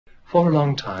For a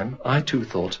long time, I too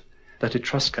thought that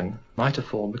Etruscan might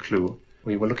afford the clue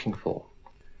we were looking for.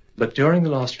 But during the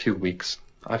last few weeks,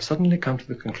 I've suddenly come to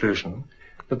the conclusion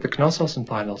that the Knossos and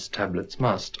Pylos tablets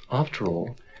must, after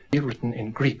all, be written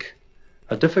in Greek,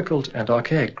 a difficult and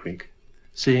archaic Greek,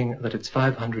 seeing that it's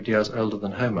 500 years older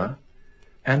than Homer,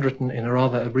 and written in a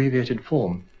rather abbreviated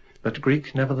form, but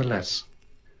Greek nevertheless.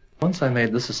 Once I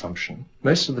made this assumption,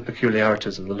 most of the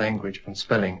peculiarities of the language and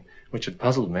spelling which had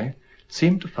puzzled me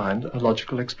seemed to find a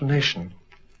logical explanation.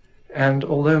 And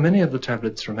although many of the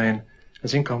tablets remain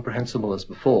as incomprehensible as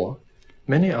before,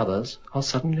 many others are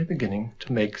suddenly beginning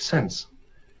to make sense.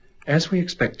 As we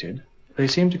expected, they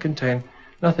seem to contain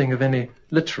nothing of any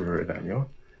literary value,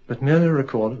 but merely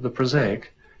record the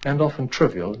prosaic and often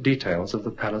trivial details of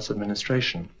the palace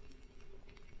administration.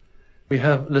 We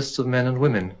have lists of men and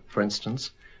women, for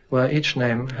instance, where each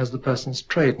name has the person's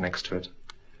trade next to it,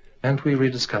 and we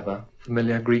rediscover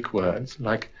familiar Greek words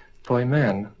like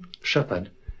poimen, shepherd,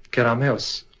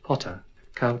 kerameos, potter,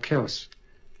 kalkeos,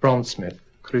 bronzesmith,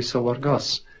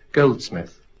 chrysoworgos,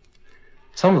 goldsmith.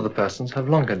 Some of the persons have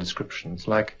longer descriptions,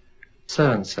 like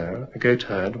so-and-so, a goat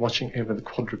herd watching over the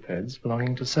quadrupeds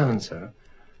belonging to so-and-so,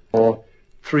 or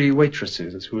 3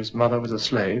 waitresses whose mother was a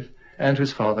slave and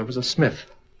whose father was a smith,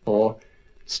 or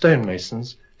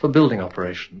stonemasons for building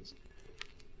operations.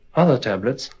 Other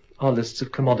tablets are lists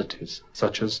of commodities,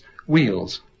 such as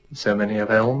wheels, so many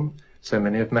of elm, so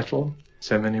many of metal,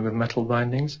 so many with metal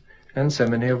bindings, and so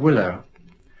many of willow.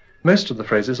 Most of the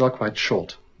phrases are quite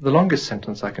short. The longest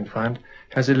sentence I can find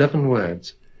has 11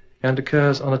 words, and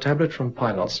occurs on a tablet from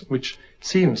Pylos, which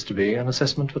seems to be an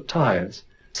assessment for tithes,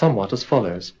 somewhat as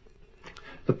follows.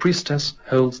 The priestess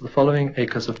holds the following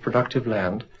acres of productive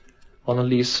land on a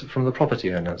lease from the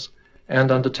property owners, and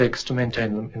undertakes to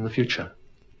maintain them in the future.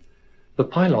 The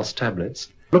Pylos tablets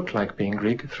look like being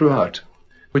Greek throughout,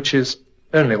 which is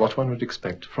only what one would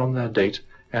expect from their date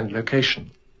and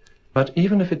location. But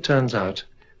even if it turns out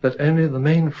that only the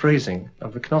main phrasing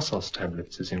of the Knossos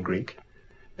tablets is in Greek,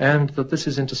 and that this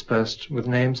is interspersed with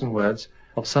names and words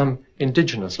of some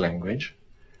indigenous language,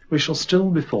 we shall still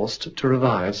be forced to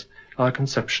revise our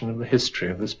conception of the history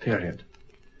of this period.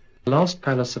 The last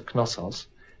palace of Knossos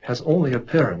has all the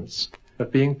appearance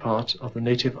of being part of the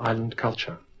native island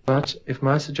culture. But if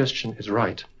my suggestion is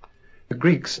right, the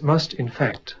Greeks must in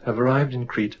fact have arrived in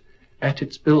Crete at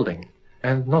its building,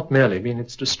 and not merely been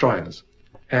its destroyers,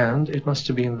 and it must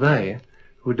have been they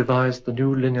who devised the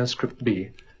new linear script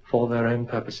B for their own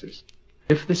purposes.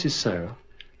 If this is so,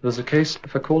 there's a case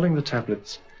for calling the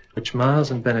tablets which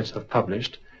Myers and Bennett have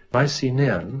published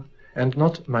Mycenaean and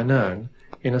not Minoan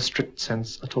in a strict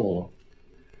sense at all.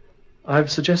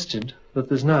 I've suggested that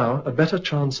there's now a better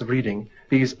chance of reading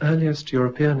these earliest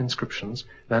European inscriptions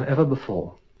than ever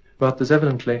before, but there's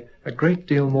evidently a great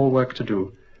deal more work to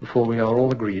do before we are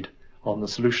all agreed on the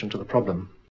solution to the problem.